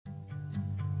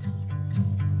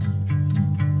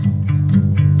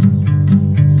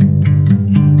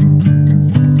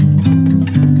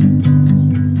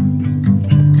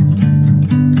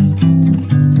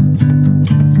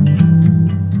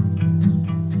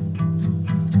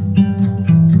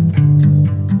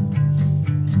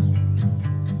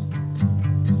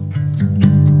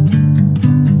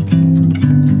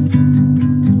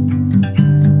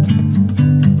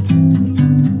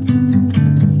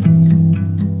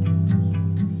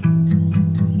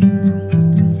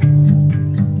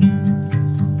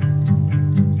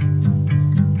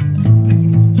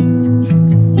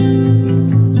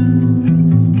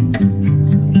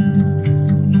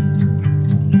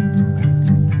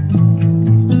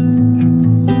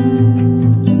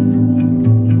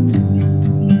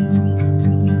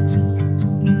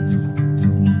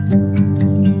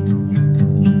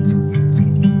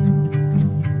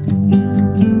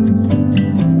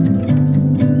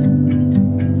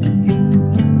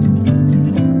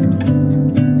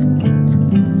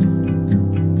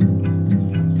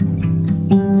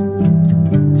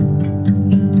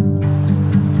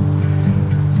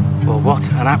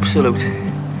absolute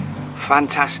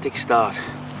fantastic start.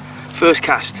 First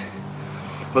cast,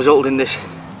 I was holding this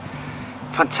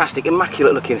fantastic,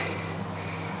 immaculate looking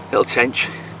little tench,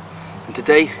 and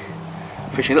today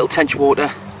fishing little tench water.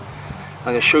 I'm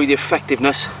going to show you the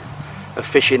effectiveness of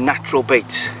fishing natural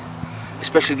baits,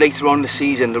 especially later on in the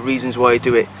season. The reasons why I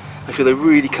do it, I feel they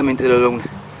really come into their own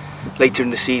later in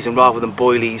the season rather than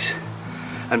boilies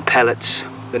and pellets.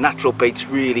 The natural baits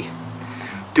really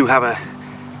do have a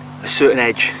certain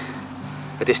edge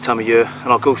at this time of year,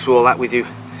 and I'll go through all that with you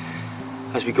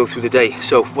as we go through the day.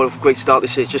 So what a great start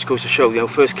this is. Just goes to show, you know,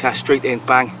 first cast straight in,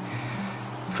 bang,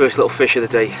 first little fish of the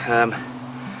day.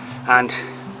 And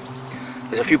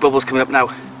there's a few bubbles coming up now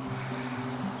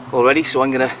already, so I'm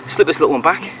going to slip this little one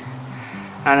back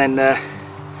and then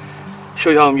show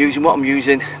you how I'm using, what I'm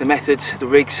using, the methods, the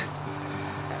rigs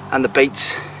and the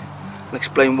baits, and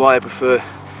explain why I prefer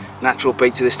natural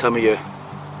baits at this time of year.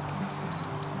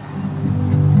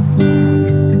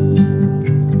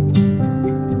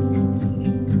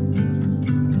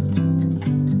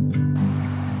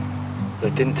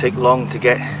 It didn't take long to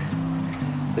get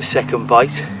the second bite.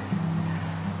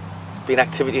 There's been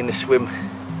activity in the swim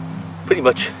pretty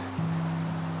much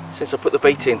since I put the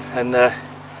bait in, and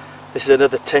this is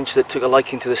another tench that took a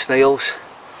liking to the snails,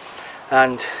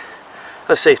 and as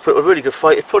I say, it's put a really good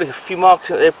fight. It's probably a few marks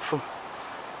in there from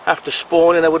after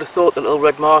spawning. I would have thought the little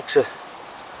red marks are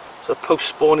sort of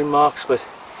post-spawning marks, but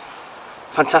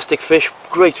fantastic fish,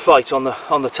 great fight on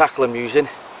the tackle I'm using.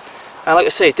 And like I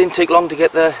say, it didn't take long to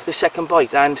get the second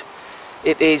bite, and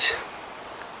it is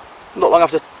not long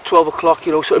after 12 o'clock,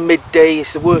 you know, sort of midday.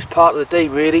 It's the worst part of the day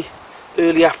really,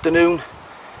 early afternoon.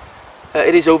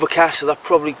 It is overcast, so that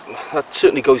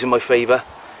certainly goes in my favour.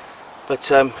 But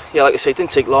yeah, like I say, it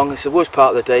didn't take long. It's the worst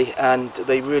part of the day, and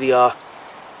they really are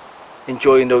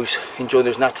enjoying those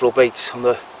natural baits on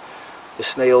the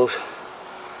snails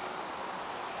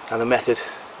and the method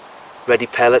ready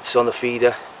pellets on the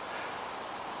feeder.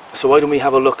 So why don't we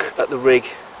have a look at the rig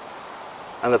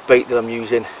and the bait that I'm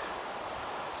using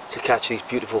to catch these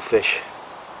beautiful fish.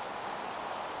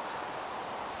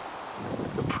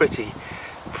 A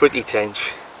pretty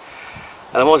tench.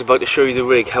 And I was about to show you the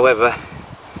rig, however,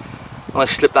 when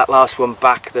I slipped that last one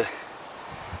back, the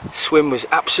swim was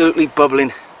absolutely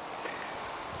bubbling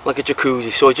like a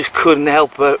jacuzzi, so I just couldn't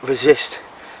help but resist.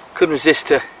 Couldn't resist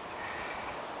to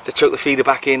chuck the feeder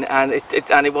back in, and it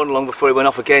wasn't long before it went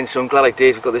off again, so I'm glad I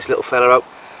did. We've got this little fella out.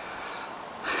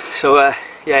 So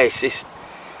yeah, it's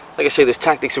like I say, those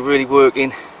tactics are really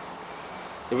working.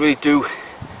 They really do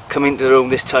come into their own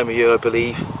this time of year, I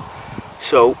believe.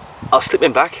 So I'll slip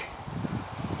him back,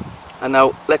 and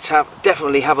now let's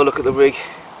definitely have a look at the rig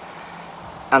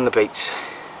and the baits.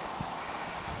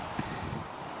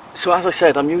 So as I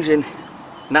said, I'm using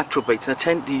natural baits, and I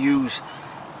tend to use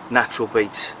natural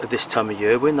baits at this time of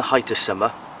year. We're in the height of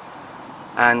summer,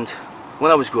 and when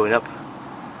I was growing up,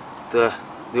 the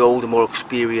older, more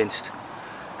experienced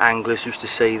anglers used to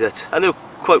say that, and they were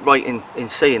quite right in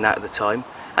saying that at the time,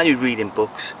 and you read in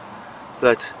books,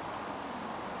 that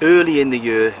early in the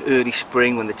year, early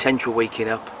spring, when the tench were waking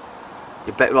up,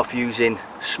 you're better off using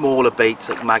smaller baits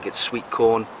like maggots, sweet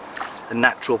corn and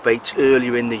natural baits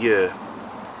earlier in the year,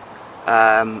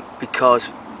 because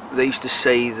they used to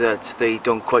say that they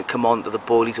don't quite come on to the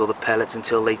boilies or the pellets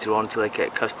until later on, until they get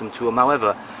accustomed to them.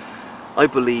 However, I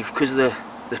believe because of the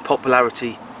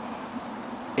popularity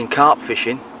in carp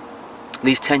fishing,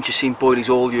 these tench are seen boilies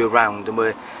all year round, and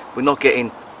we're not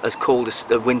getting as cold as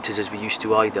the winters as we used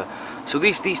to either. So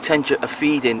these tench are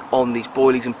feeding on these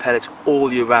boilies and pellets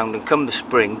all year round, and come the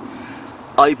spring,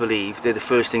 I believe they're the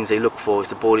first things they look for, is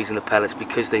the boilies and the pellets,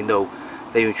 because they know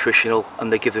they're nutritional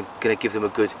and they're going to give them a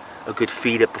good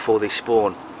feed up before they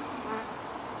spawn.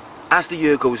 As the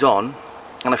year goes on,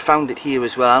 and I found it here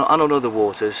as well and on other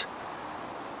waters,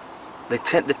 the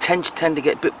tench tend to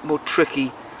get a bit more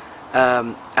tricky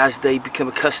as they become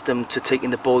accustomed to taking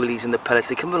the boilies and the pellets.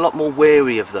 They become a lot more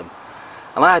wary of them,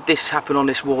 and I had this happen on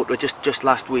this water just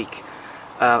last week.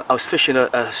 I was fishing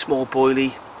a small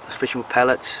boilie, I was fishing with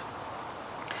pellets,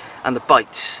 and the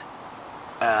bites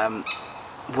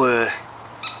were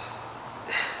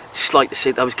slight to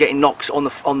say. I was getting knocks on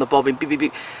the bobbin, beep, beep,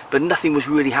 beep, but nothing was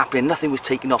really happening. Nothing was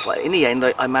taking off. In the end,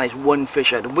 I managed one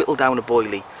fish. I had to whittle down a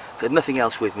boilie, so I had nothing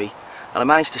else with me, and I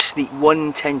managed to sneak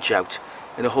one tench out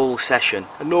in a whole session.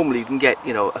 And normally you can get,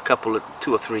 you know,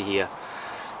 two or three here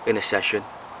in a session.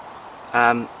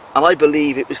 And I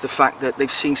believe it was the fact that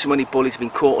they've seen so many boilies been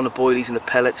caught on the boilies and the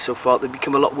pellets so far. They've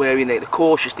become a lot wary, and they're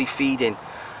cautiously feeding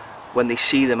when they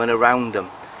see them and around them.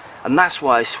 And that's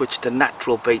why I switched to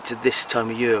natural baits at this time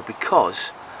of year,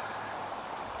 because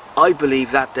I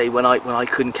believe that day when I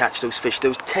couldn't catch those fish, there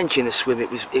was tench in the swim.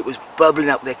 It was bubbling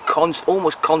out there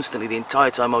almost constantly the entire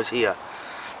time I was here.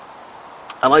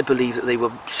 And I believe that they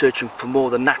were searching for more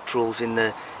the naturals in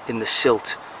the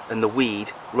silt and the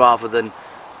weed, rather than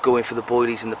going for the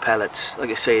boilies and the pellets. Like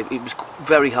I say, it was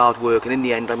very hard work, and in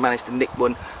the end I managed to nick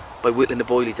one by whittling the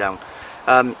boilie down.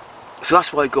 So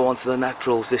that's why I go on to the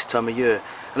naturals this time of year.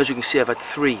 And as you can see, I've had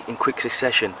 3 in quick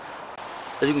succession.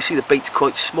 As you can see, the bait's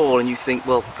quite small, and you think,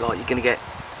 well, God, you're going to get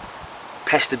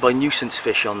pestered by nuisance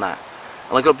fish on that.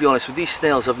 And I've got to be honest, with these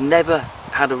snails, I've never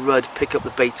had a rudd pick up the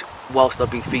bait whilst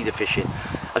I've been feeder fishing.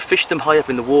 I've fished them high up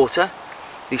in the water,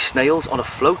 these snails, on a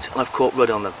float, and I've caught rudd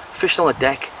on them. Fished on a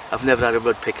deck, I've never had a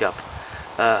rudd pick up.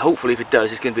 Hopefully, if it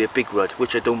does, it's going to be a big rudd,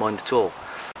 which I don't mind at all.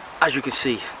 As you can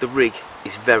see, the rig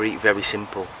is very, very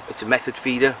simple. It's a method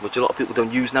feeder, which a lot of people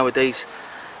don't use nowadays.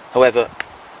 However,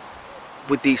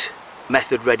 with these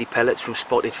method ready pellets from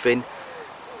Spotted Fin,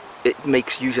 it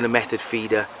makes using a method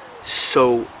feeder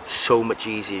so much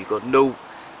easier. You've got no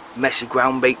messy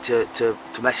ground bait to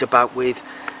mess about with.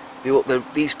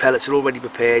 These pellets are already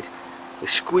prepared. They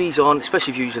squeeze on,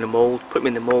 especially if you're using a mould. Put them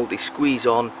in the mould, they squeeze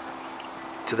on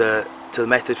to the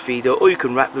method feeder, or you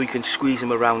can wrap them, you can squeeze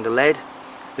them around the lead.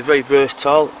 They're very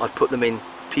versatile. I've put them in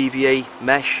PVA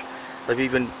mesh. I've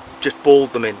even just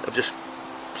balled them in. I've just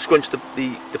scrunched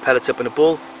the pellets up in a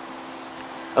ball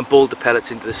and balled the pellets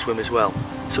into the swim as well.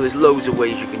 So there's loads of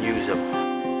ways you can use them.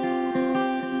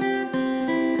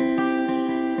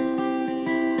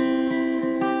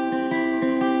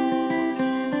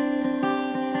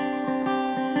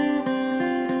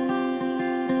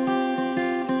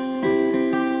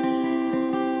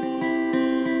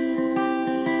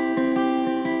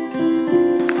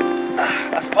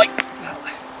 That's the bite.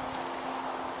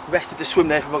 Rested the swim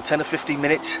there for about 10 or 15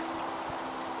 minutes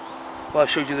while I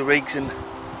showed you the rigs, and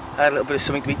I had a little bit of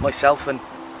something to eat myself. And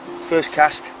first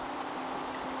cast,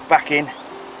 back in,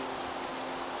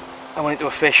 I went into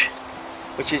a fish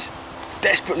which is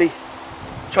desperately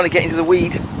trying to get into the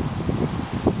weed.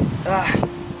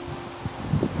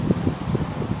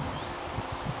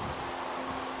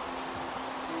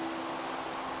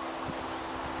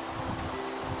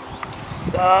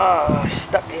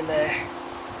 Stuck in there.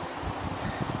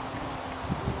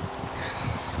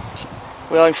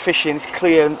 Where I'm fishing, it's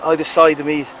clear, and either side of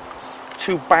me is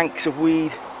 2 banks of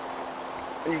weed,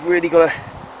 and you've really got to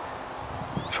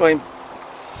try and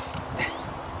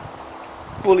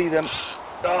bully them.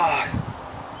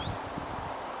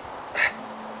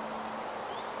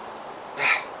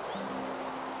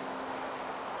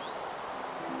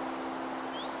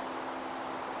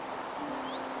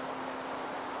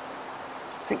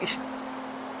 I think it's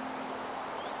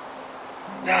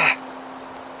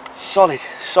solid.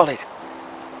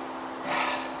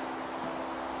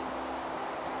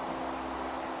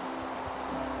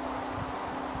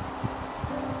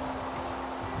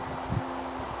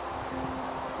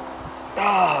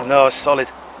 No, it's solid.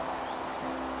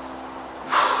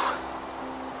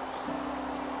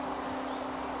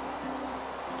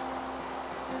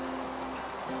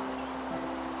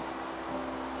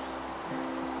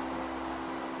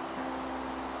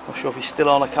 Not sure if he's still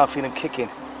on. I can't feel him kicking.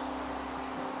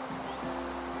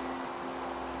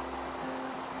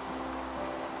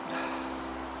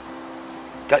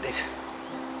 Got it.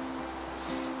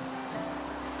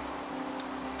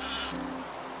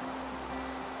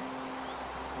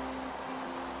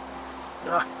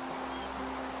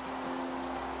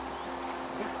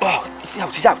 Oh,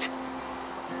 he's out.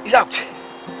 He's out.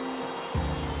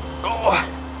 Oh.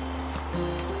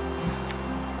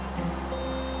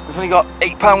 We've only got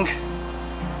 £8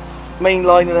 main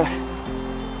line and a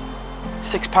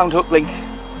 £6 hook link.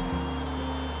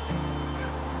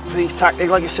 For these tactics,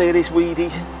 like I say, it is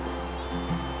weedy.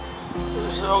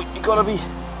 So you've got to be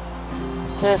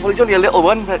careful. It's only a little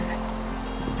one, but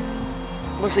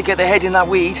once they get their head in that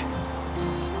weed,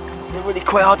 they're really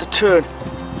quite hard to turn.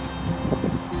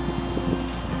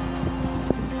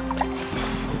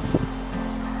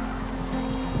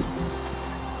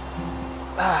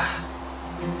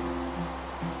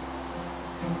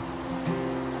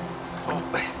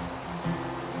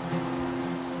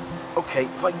 Okay,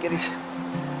 if I can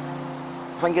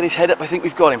get his head up, I think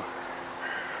we've got him.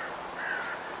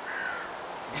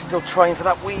 He's still trying for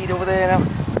that weed over there now.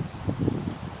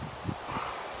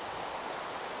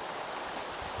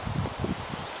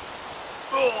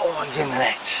 Oh, he's in the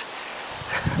nets.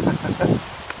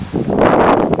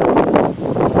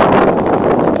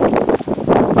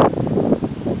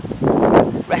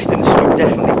 Resting the swim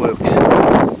definitely works,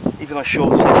 even on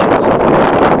short sessions,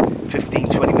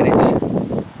 15-20 minutes.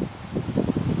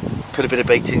 Put a bit of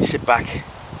bait in, sit back,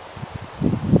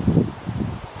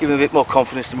 give him a bit more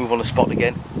confidence to move on the spot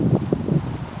again.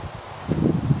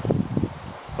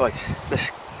 Right, let's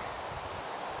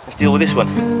deal with this one.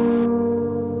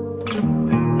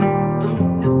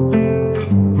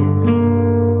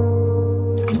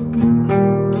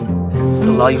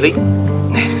 Still lively.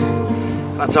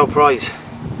 That's our prize.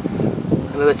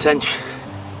 Another tench.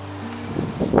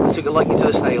 Took a liking to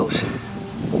the snails.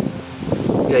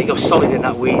 Yeah, he got solid in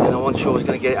that weed, and I wasn't sure I was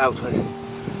going to get it out.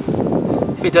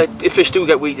 If fish do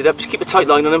get weeded up, just keep a tight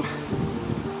line on them.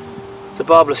 It's a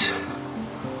barbless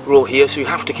rule here, so you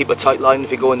have to keep a tight line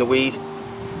if you go in the weed.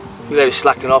 If you let it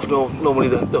slacken off, normally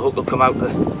the hook will come out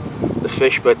the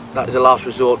fish, but that is a last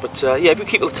resort. But yeah, if you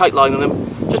keep a tight line on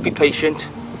them, just be patient,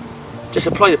 just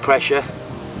apply the pressure.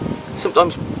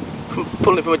 Sometimes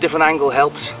pulling it from a different angle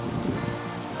helps,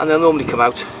 and they'll normally come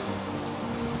out.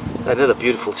 Another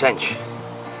beautiful tench.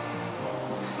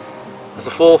 That's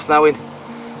the fourth now in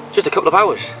just a couple of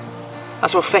hours.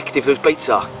 That's how effective those baits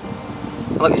are.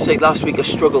 And like I said, last week I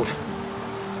struggled.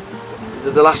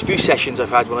 The last few sessions I've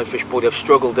had when I fish body, I've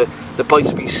struggled. The bites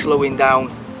have been slowing down.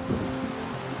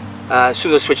 As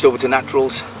soon as I switched over to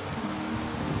naturals,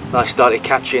 I started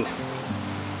catching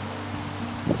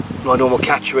my normal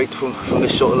catch rate from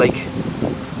this sort of lake.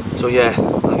 So yeah,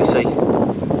 like I say,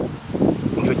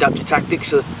 when you adapt your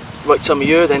tactics to the right time of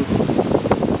year, then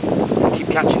keep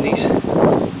catching these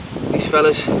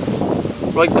fellas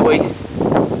right the way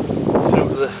through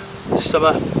the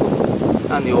summer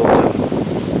and the autumn.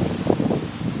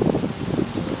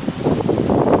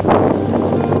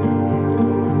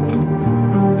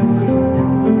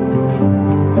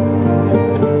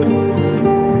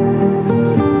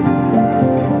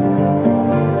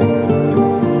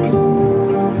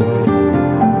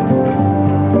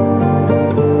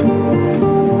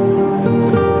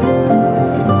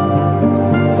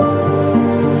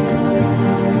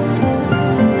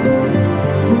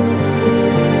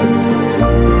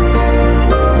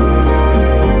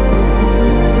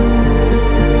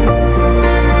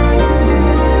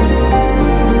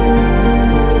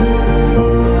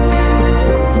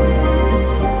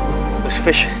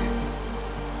 Fish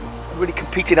are really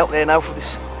competing out there now for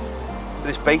this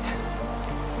bait.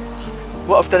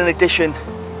 What I've done in addition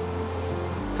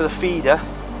to the feeder,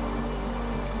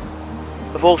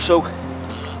 I've also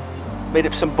made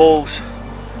up some balls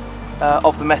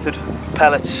of the method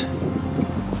pellets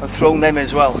and thrown them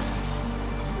as well,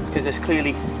 because there's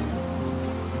clearly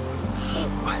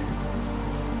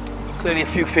a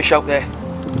few fish out there.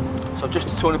 So I've just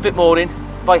thrown a bit more in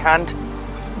by hand.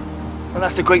 And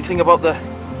that's the great thing about the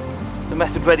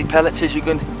method ready pellets, is you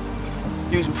can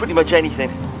use them pretty much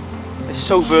anything. They're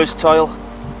so versatile.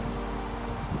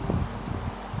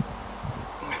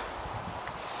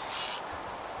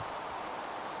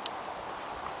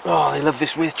 Oh, they love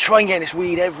this weed. Try and get this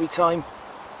weed every time.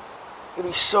 You gotta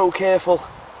be so careful.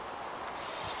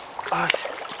 Oh.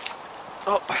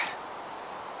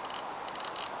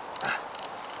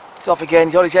 He's off again.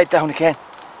 He's got his head down again.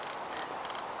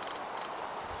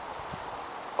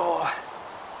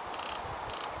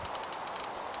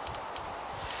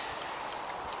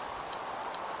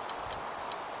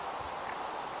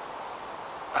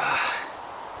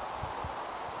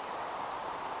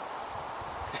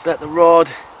 Just let the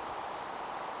rod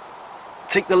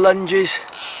take the lunges.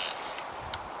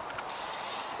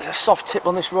 There's a soft tip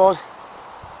on this rod.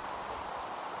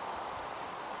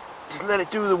 Just let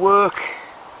it do the work.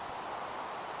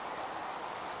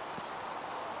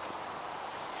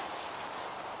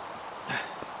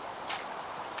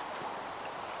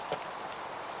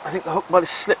 I think the hook might have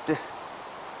slipped. It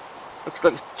looks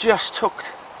like it's just hooked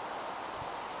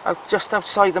out just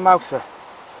outside the mouth there.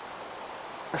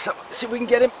 Let's see if we can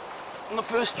get him on the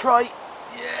first try.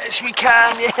 Yes, we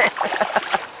can. Yeah,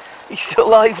 he's still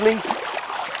lively.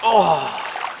 Oh,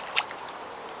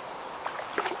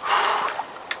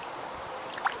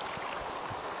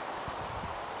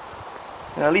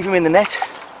 and I'll leave him in the net.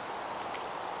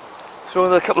 Throw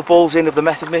another couple of balls in of the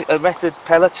method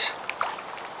pellets,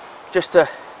 just to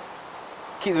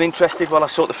keep them interested while I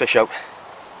sort the fish out.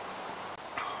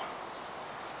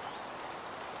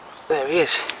 There he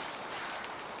is.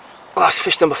 Well, that's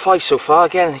fish number 5 so far.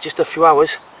 Again, just a few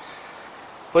hours.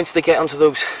 Once they get onto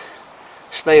those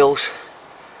snails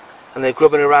and they're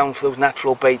grubbing around for those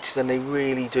natural baits, then they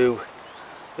really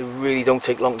don't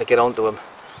take long to get onto them.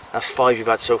 That's 5 you've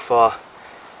had so far.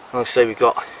 And like I say, we've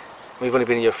only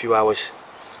been here a few hours.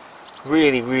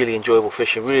 Really enjoyable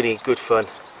fishing, really good fun.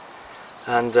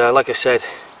 And like I said,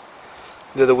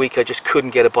 the other week I just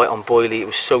couldn't get a bite on boilie. It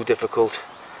was so difficult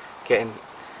getting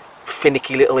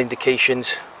finicky little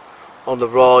indications on the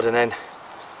rod and then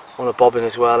on the bobbin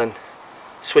as well, and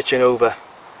switching over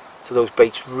to those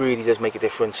baits really does make a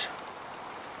difference.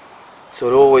 So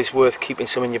it's always worth keeping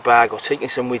some in your bag or taking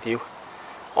some with you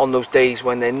on those days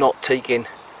when they're not taking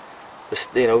the,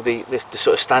 you know, the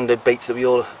sort of standard baits that we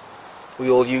all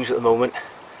use at the moment.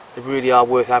 They really are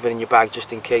worth having in your bag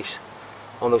just in case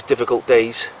on those difficult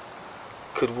days.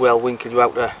 Could well winkle you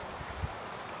out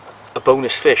a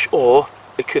bonus fish, or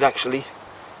it could actually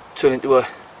turn into a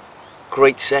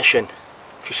great session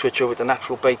if you switch over to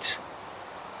natural baits.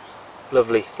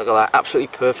 Lovely, look at that,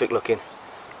 absolutely perfect looking.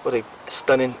 What a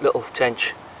stunning little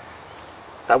tench.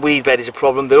 That weed bed is a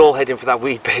problem, they're all heading for that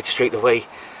weed bed straight away.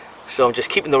 So I'm just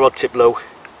keeping the rod tip low,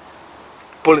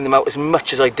 pulling them out as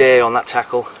much as I dare on that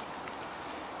tackle.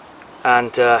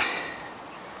 And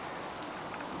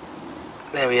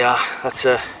there we are, that's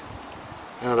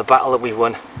another battle that we've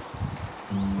won.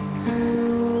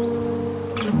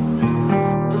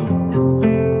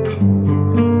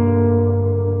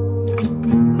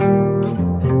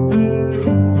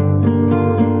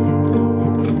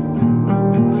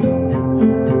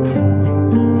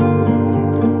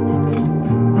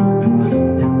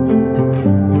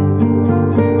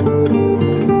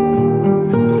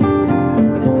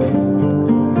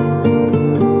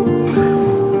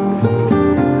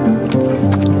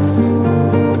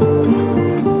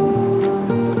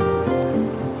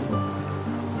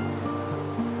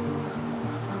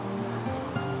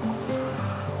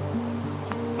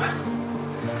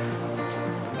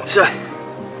 It's a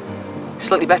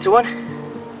slightly better one.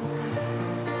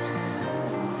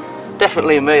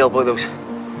 Definitely a male by those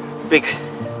big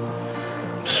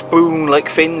spoon-like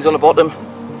fins on the bottom.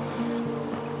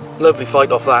 Lovely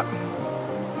fight off that.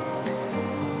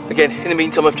 Again, in the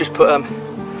meantime, I've just put a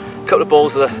couple of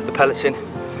balls of the pellets in,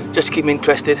 just to keep me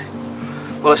interested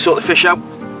while I sort the fish out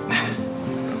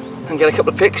and get a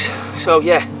couple of picks. So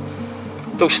yeah,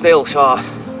 those snails are,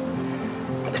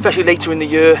 especially later in the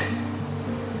year,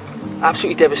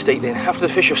 absolutely devastating. After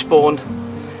the fish have spawned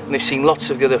and they've seen lots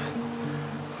of the other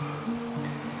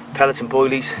pellets and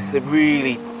boilies, they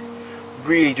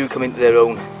really do come into their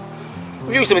own.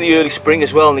 We've used them in the early spring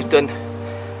as well, and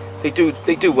they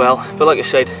do well. But like I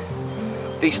said,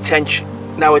 these tench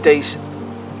nowadays,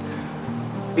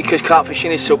 because carp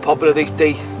fishing is so popular,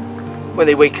 they when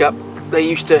they wake up, they're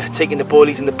used to taking the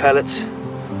boilies and the pellets,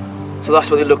 so that's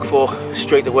what they look for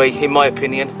straight away, in my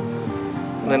opinion.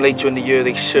 And then later in the year,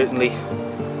 they certainly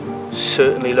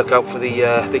look out for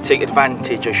they take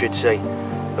advantage, I should say,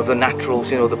 of the naturals,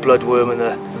 you know, the bloodworm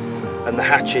and the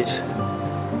hatches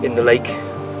in the lake.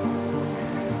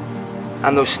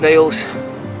 And those snails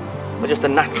are just a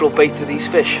natural bait to these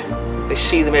fish. They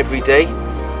see them every day,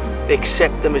 they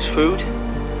accept them as food,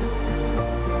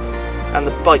 and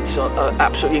the bites are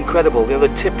absolutely incredible. You know,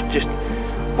 the tip just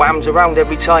whams around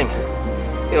every time.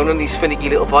 You know, none of these finicky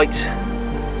little bites.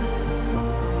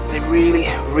 They really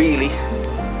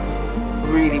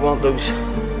want those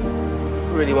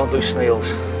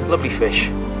snails. Lovely fish,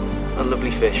 a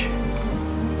lovely fish.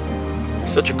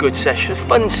 Such a good session, a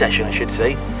fun session, I should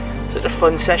say. Such a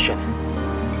fun session,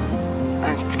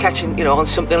 and catching, you know, on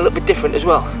something a little bit different as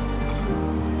well.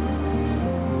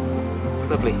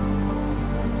 Lovely.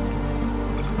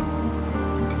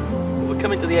 Well, we're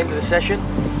coming to the end of the session.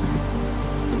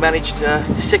 We managed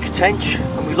 6 tench,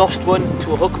 and we lost one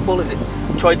to a hook pull as it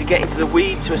tried to get into the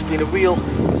weed, so it's been a real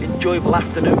enjoyable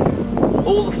afternoon.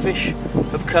 All the fish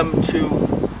have come to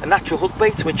a natural hook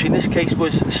bait, which in this case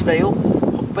was the snail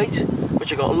hook bait,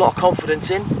 which I got a lot of confidence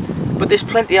in. But there's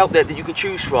plenty out there that you can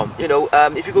choose from. You know,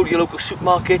 if you go to your local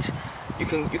supermarket, you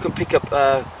can pick up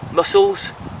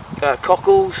mussels,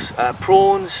 cockles,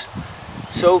 prawns.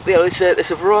 So you know,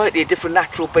 there's a variety of different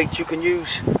natural baits you can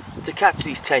use to catch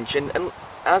these tench. And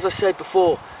as I said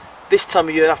before, this time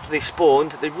of year after they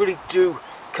spawned, they really do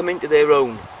come into their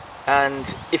own.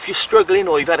 And if you're struggling,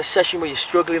 or you've had a session where you're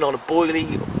struggling on a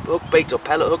boilie hook bait or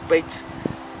pellet hook baits,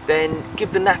 then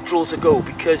give the naturals a go,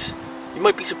 because you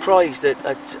might be surprised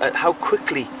at how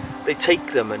quickly they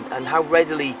take them, and how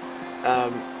readily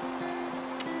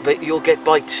you'll get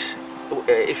bites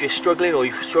if you're struggling, or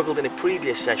you've struggled in a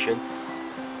previous session.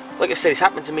 Like I said, it's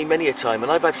happened to me many a time,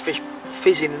 and I've had fish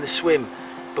fizzing in the swim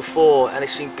before, and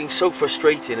it's been so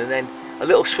frustrating. And then a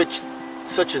little switch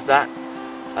such as that,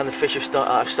 and the fish have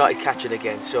started catching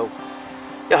again. So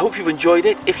yeah, I hope you've enjoyed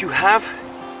it. If you have,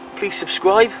 please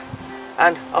subscribe,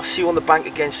 and I'll see you on the bank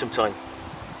again sometime.